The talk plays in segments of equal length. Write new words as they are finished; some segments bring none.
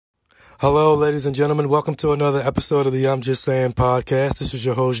Hello, ladies and gentlemen. Welcome to another episode of the I'm Just Saying podcast. This is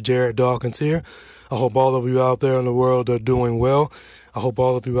your host, Jared Dawkins here. I hope all of you out there in the world are doing well. I hope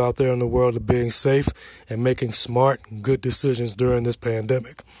all of you out there in the world are being safe and making smart, good decisions during this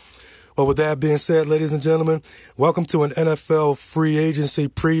pandemic. Well, with that being said, ladies and gentlemen, welcome to an NFL free agency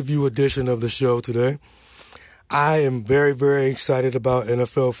preview edition of the show today. I am very, very excited about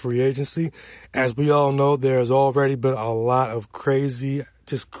NFL free agency. As we all know, there's already been a lot of crazy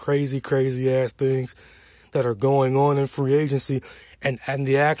ass things that are going on in free agency, and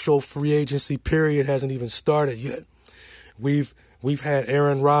the actual free agency period hasn't even started yet. We've had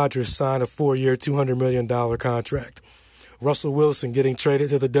Aaron Rodgers sign a 4-year, $200 million contract. Russell Wilson getting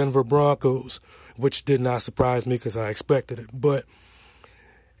traded to the Denver Broncos, which did not surprise me because I expected it. But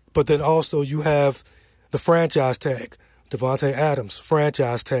then also you have the franchise tag. Devontae Adams,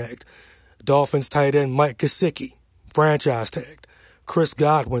 franchise tagged. Dolphins tight end Mike Gesicki, franchise tagged. Chris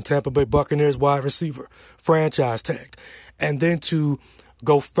Godwin, Tampa Bay Buccaneers wide receiver, franchise tagged. And then to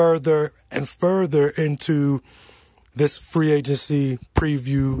go further and further into this free agency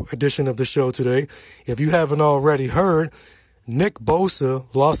preview edition of the show today, if you haven't already heard, Nick Bosa,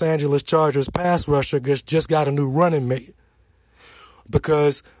 Los Angeles Chargers pass rusher, just got a new running mate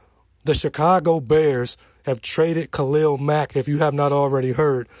because the Chicago Bears have traded Khalil Mack. If you have not already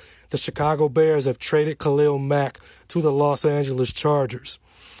heard, the Chicago Bears have traded Khalil Mack to the Los Angeles Chargers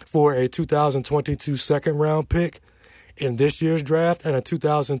for a 2022 second-round pick in this year's draft and a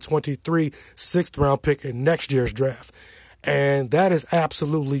 2023 sixth-round pick in next year's draft. And that is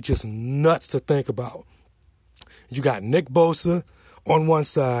absolutely just nuts to think about. You got Nick Bosa on one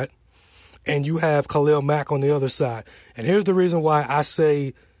side, and you have Khalil Mack on the other side. And here's the reason why I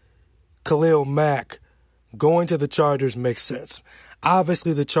say Khalil Mack going to the Chargers makes sense.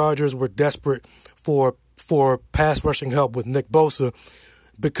 Obviously, the Chargers were desperate for pass rushing help with Nick Bosa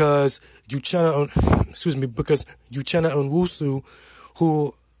because Uchenna Nwosu,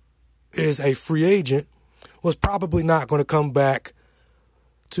 who is a free agent, was probably not going to come back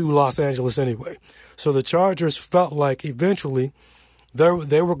to Los Angeles anyway. So the Chargers felt like eventually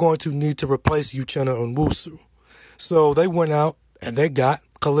they were going to need to replace Uchenna Nwosu. So they went out and they got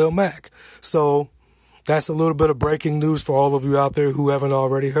Khalil Mack. So that's a little bit of breaking news for all of you out there who haven't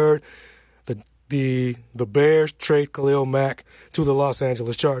already heard. The Bears trade Khalil Mack to the Los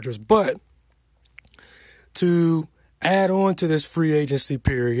Angeles Chargers. But to add on to this free agency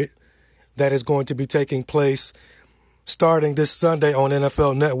period that is going to be taking place starting this Sunday on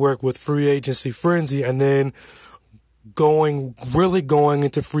NFL Network with Free Agency Frenzy, and then going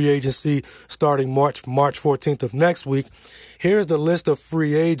into free agency starting March 14th of next week, here's the list of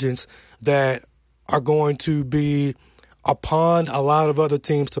free agents that are going to be upon a lot of other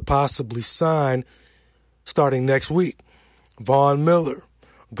teams to possibly sign starting next week. Von Miller,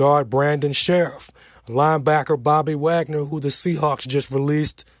 guard Brandon Sheriff, linebacker Bobby Wagner, who the Seahawks just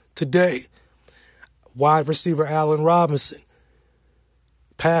released today, wide receiver Allen Robinson,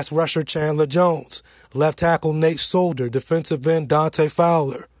 pass rusher Chandler Jones, left tackle Nate Solder, defensive end Dante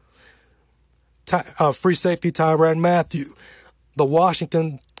Fowler, free safety Tyrann Mathieu. The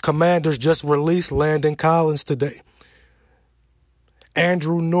Washington Commanders just released Landon Collins today.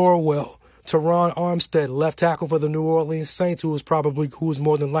 Andrew Norwell, Teron Armstead, left tackle for the New Orleans Saints, who is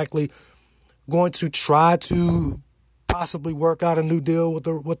more than likely going to try to possibly work out a new deal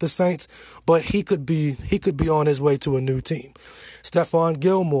with the Saints, but he could be on his way to a new team. Stephon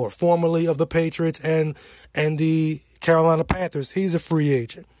Gilmore, formerly of the Patriots and the Carolina Panthers, he's a free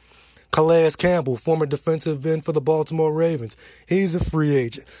agent. Calais Campbell, former defensive end for the Baltimore Ravens, he's a free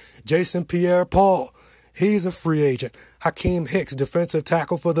agent. Jason Pierre-Paul, he's a free agent. Hakeem Hicks, defensive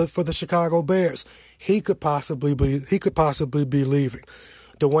tackle for the Chicago Bears, he could possibly be leaving.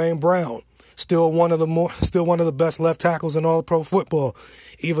 Dwayne Brown, still one of the best left tackles in all of pro football,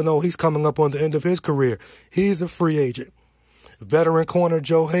 even though he's coming up on the end of his career. He's a free agent. Veteran corner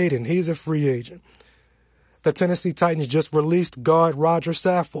Joe Hayden, he's a free agent. The Tennessee Titans just released guard Roger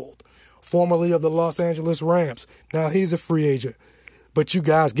Saffold, formerly of the Los Angeles Rams. Now he's a free agent. But you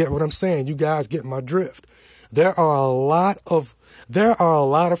guys get what I'm saying. You guys get my drift. There are a lot of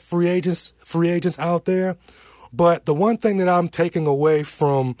free agents out there. But the one thing that I'm taking away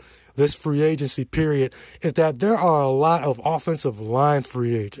from this free agency period is that there are a lot of offensive line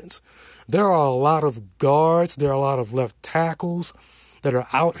free agents. There are a lot of guards. There are a lot of left tackles that are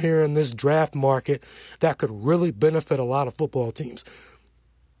out here in this draft market that could really benefit a lot of football teams.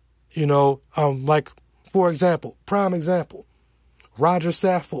 You know, for example, prime example, Roger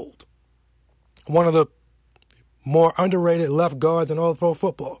Saffold, one of the more underrated left guards in all of pro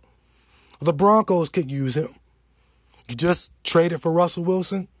football. The Broncos could use him. You just traded for Russell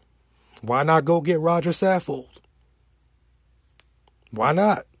Wilson. Why not go get Roger Saffold? Why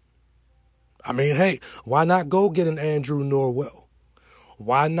not? I mean, hey, why not go get an Andrew Norwell?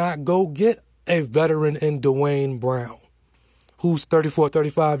 Why not go get a veteran in Dwayne Brown, who's 34,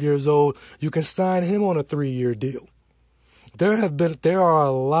 35 years old? You can sign him on a 3-year deal. There's a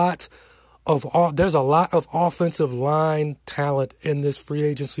lot of offensive line talent in this free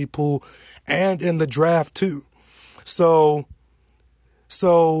agency pool and in the draft too. So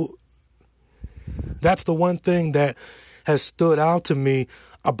that's the one thing that has stood out to me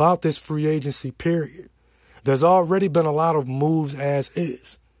about this free agency period. There's already been a lot of moves as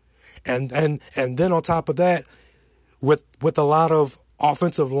is. And then on top of that, with a lot of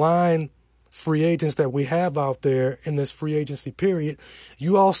offensive line free agents that we have out there in this free agency period,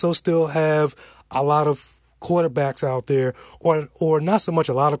 you also still have a lot of quarterbacks out there, or not so much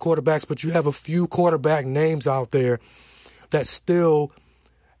a lot of quarterbacks, but you have a few quarterback names out there that still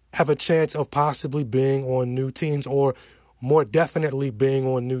have a chance of possibly being on new teams, or more definitely being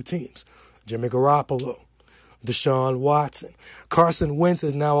on new teams. Jimmy Garoppolo, Deshaun Watson. Carson Wentz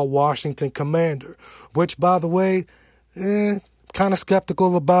is now a Washington Commander, which, by the way, kind of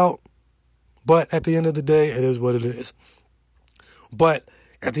skeptical about. But at the end of the day, it is what it is. But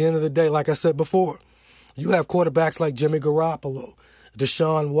at the end of the day, like I said before, you have quarterbacks like Jimmy Garoppolo,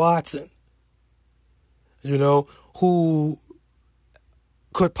 Deshaun Watson, who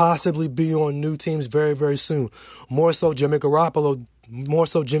could possibly be on new teams very, very soon. More so Jimmy Garoppolo, more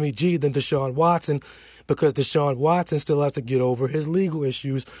so Jimmy G than Deshaun Watson, because Deshaun Watson still has to get over his legal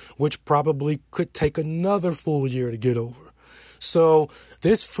issues, which probably could take another full year to get over. So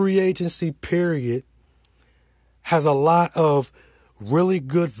this free agency period has a lot of really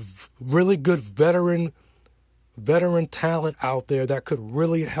good veteran talent out there that could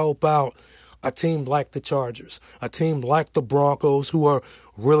really help out a team like the Chargers, a team like the Broncos, who are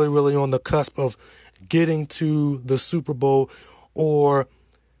really, really on the cusp of getting to the Super Bowl, or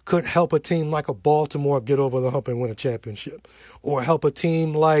could help a team like a Baltimore get over the hump and win a championship, or help a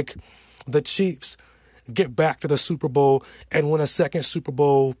team like the Chiefs get back to the Super Bowl and win a second Super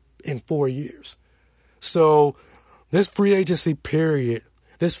Bowl in 4 years. So this free agency period,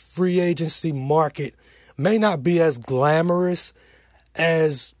 this free agency market may not be as glamorous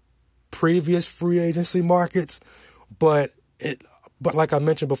as previous free agency markets, but like I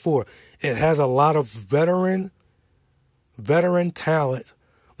mentioned before, it has a lot of veteran talent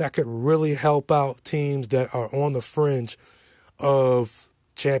that could really help out teams that are on the fringe of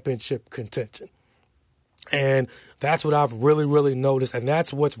championship contention. And that's what I've really, really noticed, and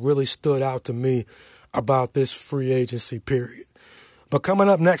that's what's really stood out to me about this free agency period. But coming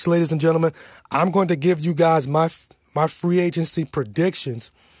up next, ladies and gentlemen, I'm going to give you guys my free agency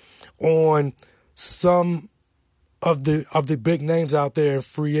predictions on some of the big names out there in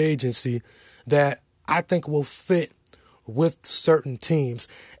free agency that I think will fit with certain teams.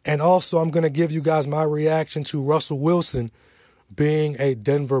 And also, I'm going to give you guys my reaction to Russell Wilson being a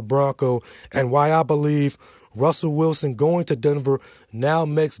Denver Bronco, and why I believe Russell Wilson going to Denver now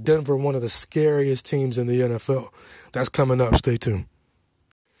makes Denver one of the scariest teams in the NFL. That's coming up. Stay tuned.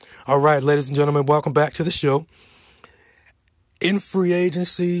 All right, ladies and gentlemen, welcome back to the show. In free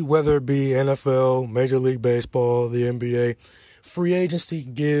agency, whether it be NFL, Major League Baseball, the NBA, free agency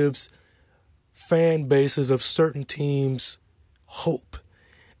gives fan bases of certain teams hope.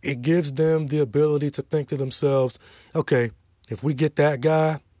 It gives them the ability to think to themselves, okay, if we get that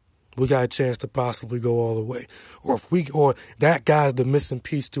guy, we got a chance to possibly go all the way. Or that guy's the missing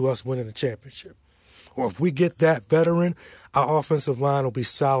piece to us winning the championship. Or if we get that veteran, our offensive line will be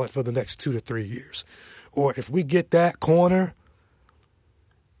solid for the next 2 to 3 years. Or if we get that corner,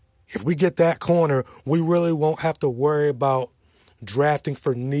 we really won't have to worry about drafting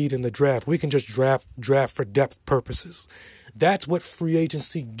for need in the draft. We can just draft for depth purposes. That's what free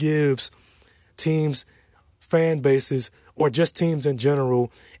agency gives teams, fan bases, or just teams in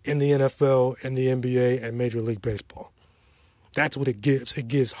general in the NFL and the NBA and Major League Baseball. That's what it gives. It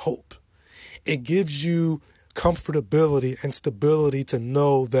gives hope. It gives you comfortability and stability to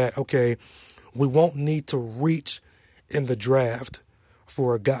know that, okay, we won't need to reach in the draft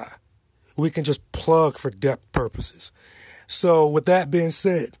for a guy. We can just plug for depth purposes. So with that being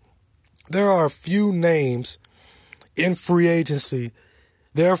said, there are a few names in free agency.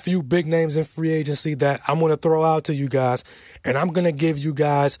 There are a few big names in free agency that I'm going to throw out to you guys, and I'm going to give you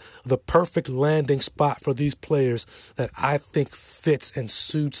guys the perfect landing spot for these players that I think fits and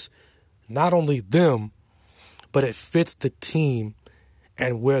suits not only them, but it fits the team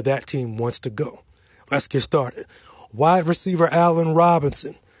and where that team wants to go. Let's get started. Wide receiver Allen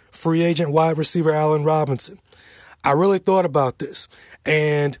Robinson. Free agent wide receiver Allen Robinson. I really thought about this,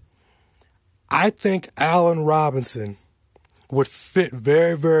 and I think Allen Robinson would fit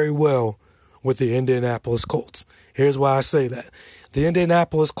very, very well with the Indianapolis Colts. Here's why I say that. The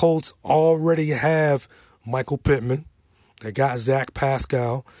Indianapolis Colts already have Michael Pittman. They got Zach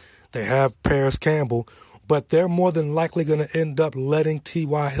Pascal. They have Paris Campbell. But they're more than likely going to end up letting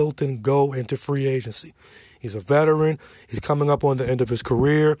T.Y. Hilton go into free agency. He's a veteran. He's coming up on the end of his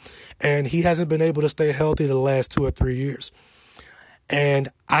career. And he hasn't been able to stay healthy the last 2 or 3 years. And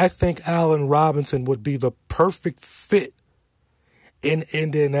I think Allen Robinson would be the perfect fit in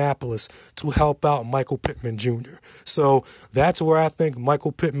Indianapolis to help out Michael Pittman Jr. So that's where I think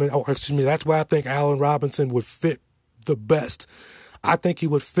that's where I think Allen Robinson would fit the best. I think he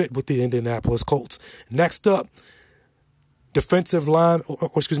would fit with the Indianapolis Colts. Next up,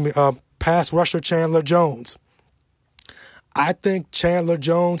 pass rusher Chandler Jones. I think Chandler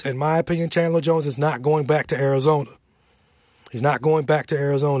Jones, in my opinion, Chandler Jones is not going back to Arizona. He's not going back to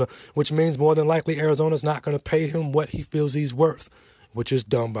Arizona, which means more than likely Arizona's not going to pay him what he feels he's worth, which is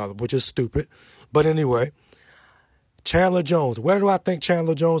dumb, which is stupid. But anyway, Chandler Jones. Where do I think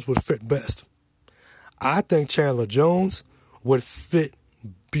Chandler Jones would fit best? I think Chandler Jones would fit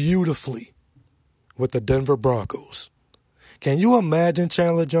beautifully with the Denver Broncos. Can you imagine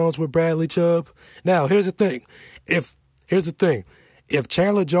Chandler Jones with Bradley Chubb? Now, here's the thing. If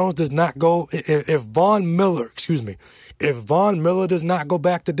Chandler Jones does not go, if Von Miller does not go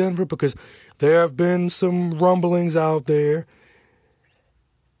back to Denver, because there have been some rumblings out there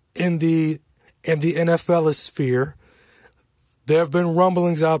in the NFL sphere, there have been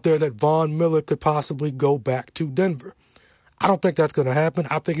rumblings out there that Von Miller could possibly go back to Denver. I don't think that's going to happen.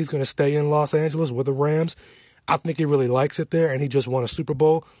 I think he's going to stay in Los Angeles with the Rams. I think he really likes it there, and he just won a Super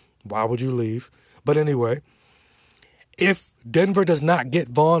Bowl. Why would you leave? But anyway, if Denver does not get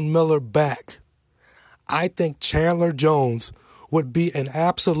Von Miller back, I think Chandler Jones would be an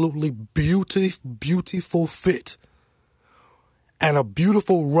absolutely beautiful fit and a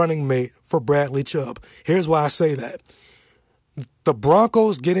beautiful running mate for Bradley Chubb. Here's why I say that. The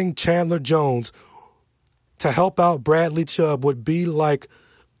Broncos getting Chandler Jones to help out Bradley Chubb would be like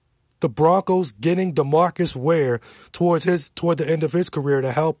the Broncos getting DeMarcus Ware toward the end of his career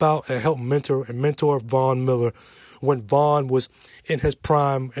to help out and help mentor Von Miller when Von was in his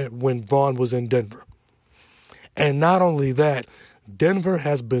prime and when Von was in Denver. And not only that, Denver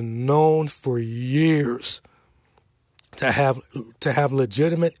has been known for years to have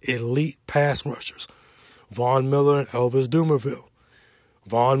legitimate elite pass rushers. Von Miller and Elvis Dumervil.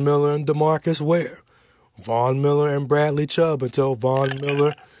 Von Miller and DeMarcus Ware. Von Miller and Bradley Chubb until Von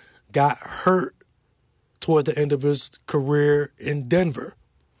Miller got hurt towards the end of his career in Denver.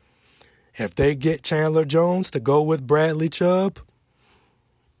 If they get Chandler Jones to go with Bradley Chubb,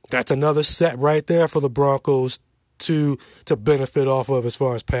 that's another set right there for the Broncos to benefit off of as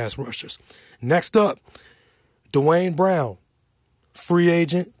far as pass rushers. Next up, Duane Brown, free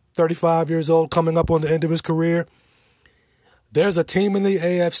agent, 35 years old, coming up on the end of his career. There's a team in the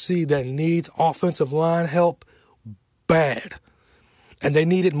AFC that needs offensive line help bad. And they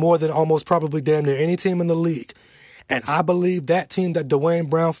need it more than almost probably damn near any team in the league. And I believe that team that Duane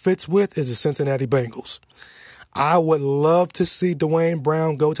Brown fits with is the Cincinnati Bengals. I would love to see Duane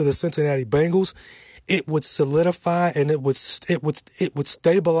Brown go to the Cincinnati Bengals. It would solidify and it would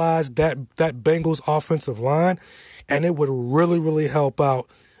stabilize that Bengals offensive line, and it would really, really help out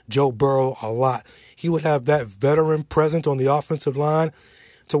Joe Burrow a lot. He would have that veteran presence on the offensive line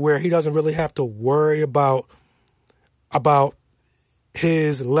to where he doesn't really have to worry about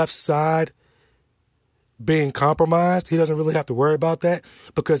his left side being compromised. He doesn't really have to worry about that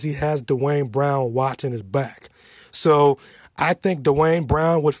because he has Duane Brown watching his back. So I think Duane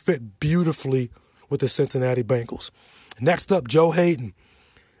Brown would fit beautifully with the Cincinnati Bengals. Next up, Joe Hayden.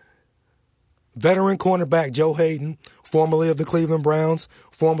 Veteran cornerback Joe Hayden, formerly of the Cleveland Browns,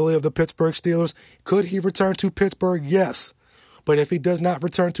 formerly of the Pittsburgh Steelers. Could he return to Pittsburgh? Yes. But if he does not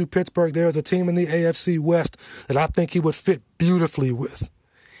return to Pittsburgh, there's a team in the AFC West that I think he would fit beautifully with.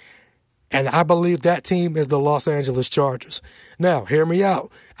 And I believe that team is the Los Angeles Chargers. Now, hear me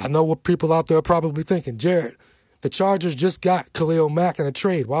out. I know what people out there are probably thinking. Jared, the Chargers just got Khalil Mack in a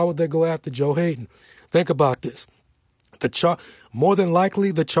trade. Why would they go after Joe Hayden? Think about this. More than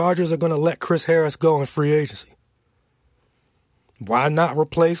likely, the Chargers are going to let Chris Harris go in free agency. Why not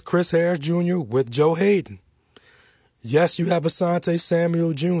replace Chris Harris Jr. with Joe Hayden? Yes, you have Asante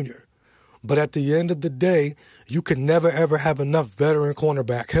Samuel Jr., but at the end of the day, you can never, ever have enough veteran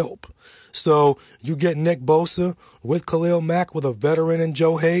cornerback help. So you get Nick Bosa with Khalil Mack with a veteran in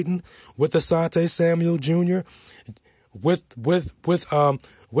Joe Hayden with Asante Samuel Jr. with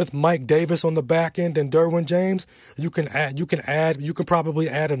Mike Davis on the back end and Derwin James, you can probably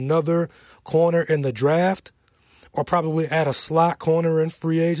add another corner in the draft, or probably add a slot corner in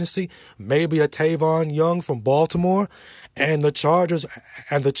free agency, maybe a Tavon Young from Baltimore, and the Chargers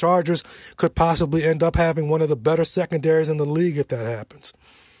could possibly end up having one of the better secondaries in the league if that happens.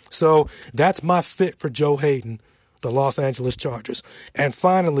 So that's my fit for Joe Haden, the Los Angeles Chargers. And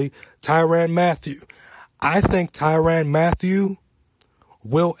finally, Tyrann Mathieu. I think Tyrann Mathieu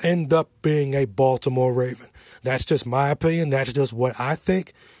will end up being a Baltimore Raven. That's just my opinion. That's just what I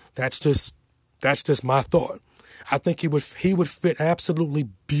think. That's just my thought. I think he would fit absolutely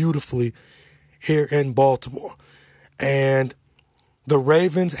beautifully here in Baltimore. And the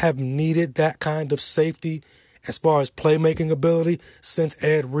Ravens have needed that kind of safety as far as playmaking ability since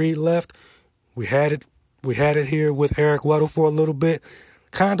Ed Reed left. We had it here with Eric Weddle for a little bit.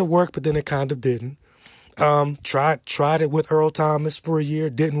 Kind of worked, but then it kind of didn't. Tried it with Earl Thomas for a year,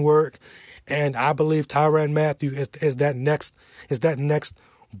 didn't work. And I believe Tyrann Mathieu is that next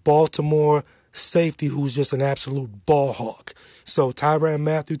Baltimore safety who's just an absolute ball hawk. So Tyrann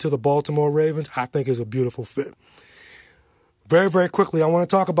Mathieu to the Baltimore Ravens, I think, is a beautiful fit. Very, very quickly, I want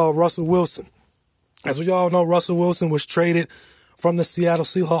to talk about Russell Wilson. As we all know, Russell Wilson was traded from the Seattle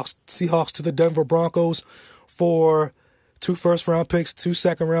Seahawks to the Denver Broncos for 2 first-round picks, 2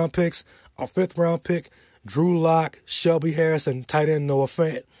 second-round picks, a 5th-round pick, Drew Lock, Shelby Harris, and tight end Noah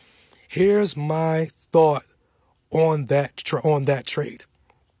Fant. Here's my thought on that trade.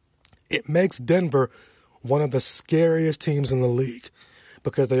 It makes Denver one of the scariest teams in the league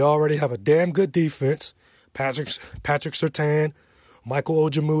because they already have a damn good defense. Patrick Surtain, Michael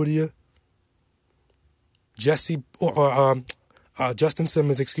Ojemudia, Justin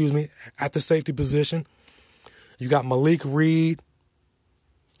Simmons, at the safety position. You got Malik Reed.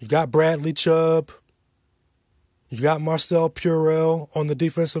 You got Bradley Chubb. You got Marcel Purell on the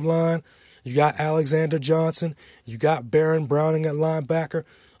defensive line. You got Alexander Johnson. You got Baron Browning at linebacker.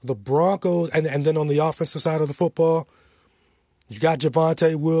 The Broncos, and then on the offensive side of the football, you got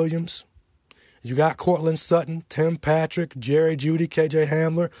Javonte Williams. You got Cortland Sutton, Tim Patrick, Jerry Jeudy, KJ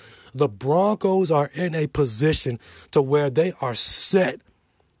Hamler. The Broncos are in a position to where they are set.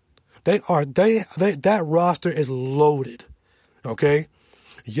 That roster is loaded. Okay?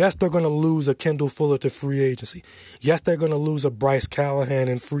 Yes, they're going to lose a Kendall Fuller to free agency. Yes, they're going to lose a Bryce Callahan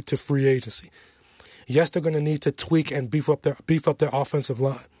to free agency. Yes, they're going to need to tweak and beef up their offensive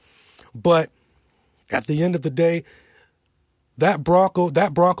line. But at the end of the day, that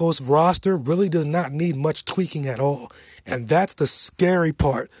Broncos roster really does not need much tweaking at all. And that's the scary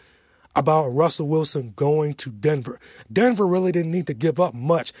part about Russell Wilson going to Denver. Denver really didn't need to give up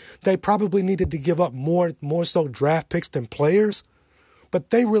much. They probably needed to give up more so draft picks than players.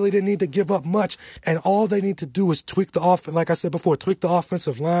 But they really didn't need to give up much. And all they need to do is tweak the offense, like I said before, tweak the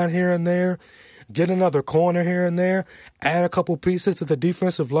offensive line here and there, get another corner here and there, add a couple pieces to the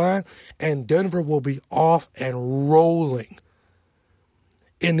defensive line, and Denver will be off and rolling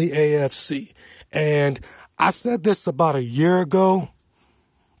in the AFC. And I said this about a year ago,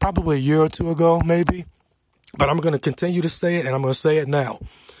 probably a year or two ago, maybe, but I'm going to continue to say it, and I'm going to say it now.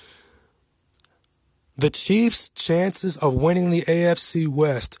 The Chiefs' chances of winning the AFC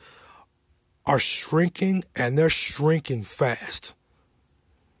West are shrinking, and they're shrinking fast.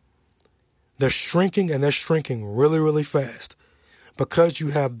 They're shrinking, and they're shrinking really, really fast because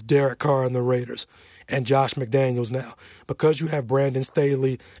you have Derek Carr and the Raiders and Josh McDaniels now, because you have Brandon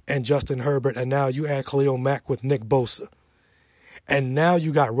Staley and Justin Herbert, and now you add Khalil Mack with Nick Bosa. And now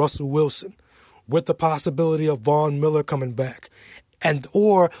you got Russell Wilson with the possibility of Von Miller coming back. And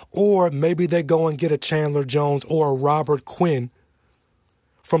or maybe they go and get a Chandler Jones or a Robert Quinn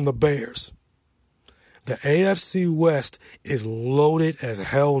from the Bears. The AFC West is loaded as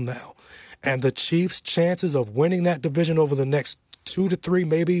hell now. And the Chiefs' chances of winning that division over the next 2 to 3,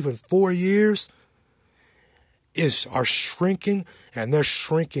 maybe even 4 years are shrinking, and they're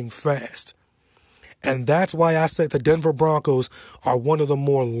shrinking fast. And that's why I say the Denver Broncos are one of the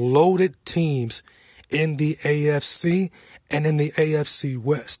more loaded teams in the AFC and in the AFC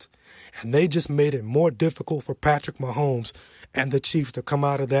West. And they just made it more difficult for Patrick Mahomes and the Chiefs to come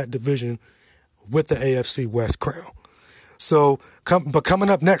out of that division with the AFC West crown. So, coming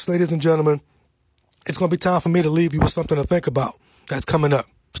up next, ladies and gentlemen, it's going to be time for me to leave you with something to think about. That's coming up.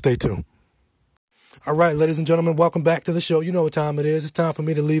 Stay tuned. All right, ladies and gentlemen, welcome back to the show. You know what time it is. It's time for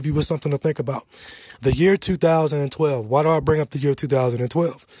me to leave you with something to think about. The year 2012. Why do I bring up the year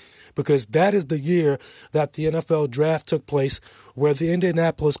 2012? Because that is the year that the NFL draft took place, where the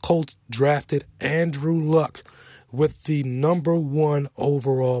Indianapolis Colts drafted Andrew Luck with the number 1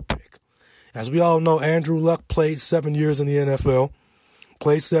 overall pick. As we all know, Andrew Luck played 7 years in the NFL,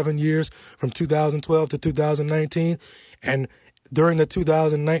 played 7 years from 2012 to 2019, and during the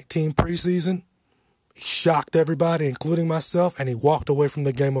 2019 preseason, he shocked everybody, including myself, and he walked away from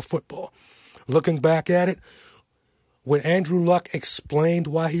the game of football. Looking back at it, when Andrew Luck explained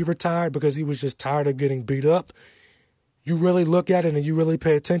why he retired, because he was just tired of getting beat up, you really look at it and you really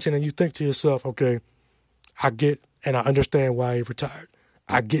pay attention and you think to yourself, okay, I get and I understand why he retired.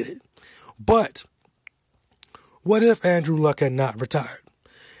 I get it. But what if Andrew Luck had not retired?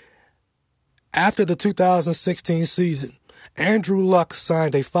 After the 2016 season, Andrew Luck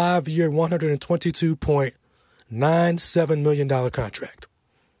signed a 5-year, $122.97 million contract.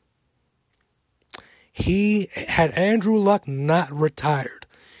 Had Andrew Luck not retired,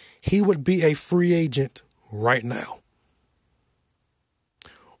 he would be a free agent right now.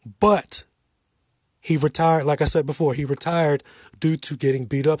 But he retired, like I said before, he retired due to getting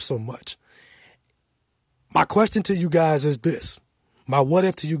beat up so much. My question to you guys is this. My what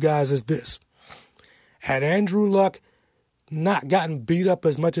if to you guys is this. Had Andrew Luck not gotten beat up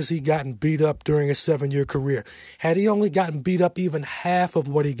as much as he gotten beat up during his 7-year career, had he only gotten beat up even half of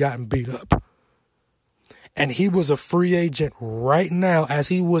what he gotten beat up, and he was a free agent right now as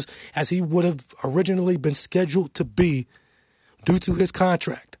he would have originally been scheduled to be due to his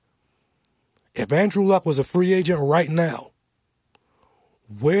contract. If Andrew Luck was a free agent right now,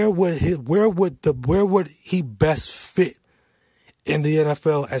 where would he best fit in the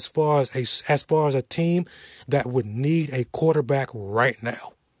NFL as far as a team that would need a quarterback right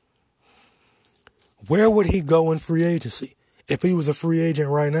now? Where would he go in free agency if he was a free agent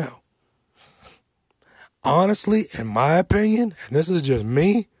right now? Honestly, in my opinion, and this is just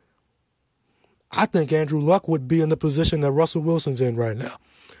me, I think Andrew Luck would be in the position that Russell Wilson's in right now.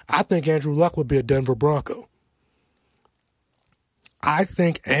 I think Andrew Luck would be a Denver Bronco. I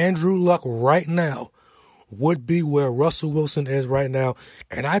think Andrew Luck right now would be where Russell Wilson is right now,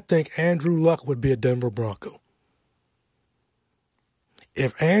 and I think Andrew Luck would be a Denver Bronco.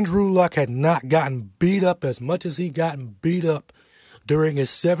 If Andrew Luck had not gotten beat up as much as he gotten beat up during his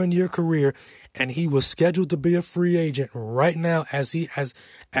 7-year career, and he was scheduled to be a free agent right now, as it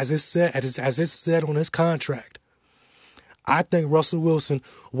said on his contract, I think Russell Wilson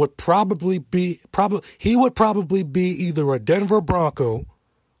would probably be either a Denver Bronco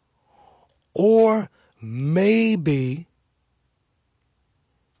or maybe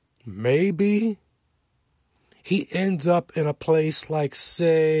he ends up in a place like,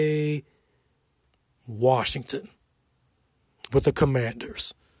 say, Washington with the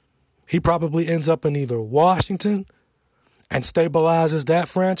Commanders. He probably ends up in either Washington and stabilizes that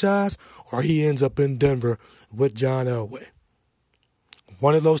franchise, or he ends up in Denver with John Elway.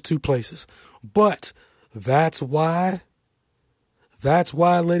 One of those two places. But that's why,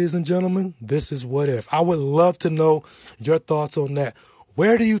 ladies and gentlemen, this is what if. I would love to know your thoughts on that.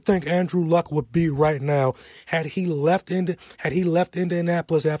 Where do you think Andrew Luck would be right now had he left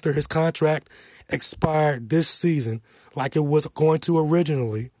Indianapolis after his contract expired this season, like it was going to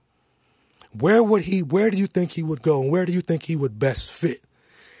originally? Where do you think he would go, and where do you think he would best fit?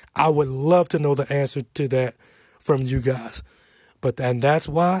 I would love to know the answer to that from you guys. And that's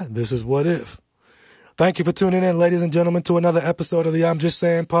why this is What If. Thank you for tuning in, ladies and gentlemen, to another episode of the I'm Just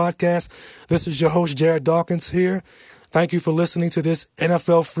Saying podcast. This is your host, Jared Dawkins here. Thank you for listening to this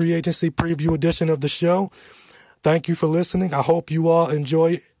NFL free agency preview edition of the show. Thank you for listening. I hope you all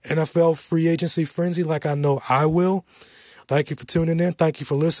enjoy NFL free agency frenzy like I know I will. Thank you for tuning in. Thank you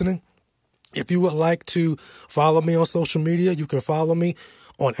for listening. If you would like to follow me on social media, you can follow me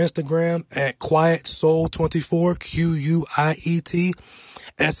on Instagram at QuietSoul24,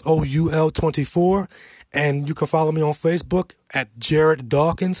 QuietSoul24. And you can follow me on Facebook at Jared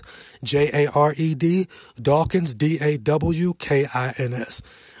Dawkins, Jared Dawkins, Dawkins.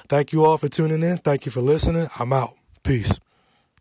 Thank you all for tuning in. Thank you for listening. I'm out. Peace.